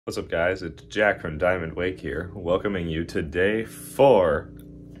What's up guys, it's Jack from Diamond Wake here, welcoming you to day 4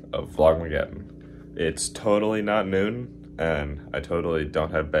 of Vlogmageddon. It's totally not noon, and I totally don't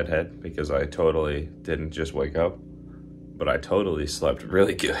have bedhead because I totally didn't just wake up, but I totally slept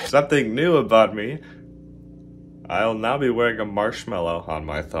really good. Something new about me, I'll now be wearing a marshmallow on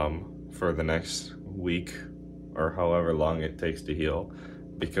my thumb for the next week or however long it takes to heal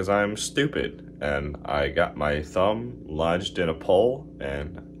because I'm stupid and I got my thumb lodged in a pole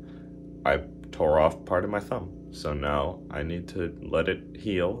and I tore off part of my thumb. So now I need to let it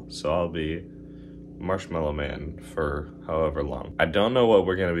heal, so I'll be Marshmallow Man for however long. I don't know what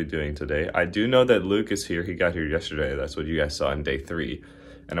we're gonna be doing today. I do know that Luke is here. He got here yesterday. That's what you guys saw in day 3.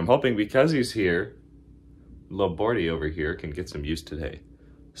 And I'm hoping because he's here, little Bordy over here can get some use today.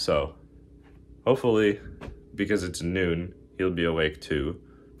 So hopefully, because it's noon, he'll be awake too.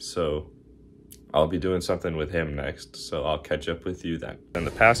 So I'll be doing something with him next, so I'll catch up with you then. In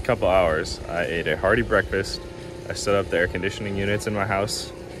the past couple hours, I ate a hearty breakfast, I set up the air conditioning units in my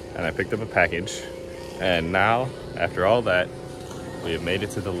house, and I picked up a package. And now, after all that, we have made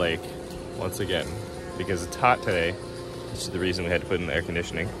it to the lake once again, because it's hot today, which is the reason we had to put in the air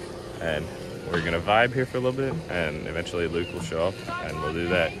conditioning. And we're gonna vibe here for a little bit, and eventually Luke will show up, and we'll do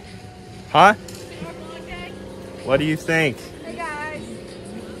that. Huh? What do you think?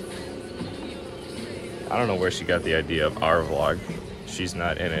 I don't know where she got the idea of our vlog. She's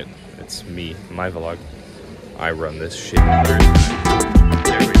not in it. It's me, my vlog. I run this shit. There we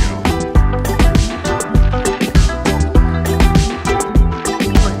go.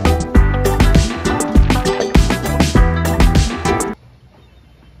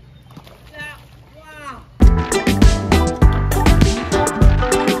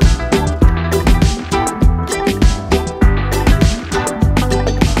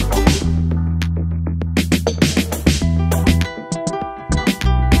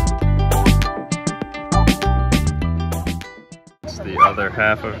 The other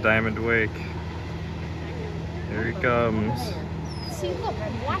half of Diamond Wake. Here he comes. See, look,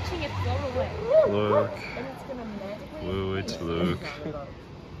 I'm watching it float away. Look. And it's gonna magically... Woo, it's Luke.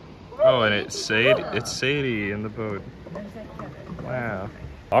 Oh, and it's Sadie in the boat. Wow.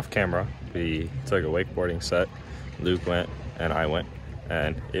 Off camera, we took a wakeboarding set. Luke went and I went,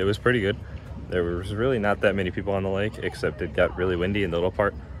 and it was pretty good. There was really not that many people on the lake, except it got really windy in the little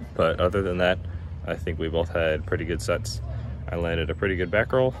part. But other than that, I think we both had pretty good sets. I landed a pretty good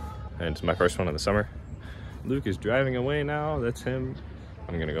back roll, and it's my first one of the summer. Luke is driving away now, that's him.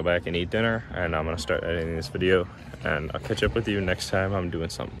 I'm gonna go back and eat dinner, and I'm gonna start editing this video, and I'll catch up with you next time I'm doing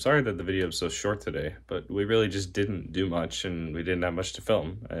something. Sorry that the video is so short today, but we really just didn't do much, and we didn't have much to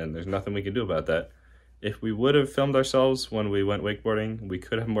film, and there's nothing we can do about that. If we would have filmed ourselves when we went wakeboarding, we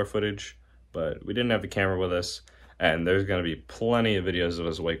could have more footage, but we didn't have the camera with us, and there's gonna be plenty of videos of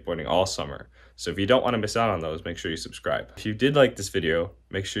us wakeboarding all summer. So if you don't want to miss out on those, make sure you subscribe. If you did like this video,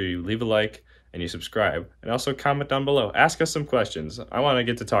 make sure you leave a like and you subscribe, and also comment down below. Ask us some questions. I want to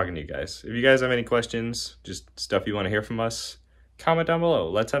get to talking to you guys. If you guys have any questions, just stuff you want to hear from us, comment down below.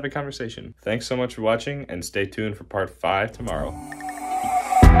 Let's have a conversation. Thanks so much for watching, and stay tuned for part 5 tomorrow.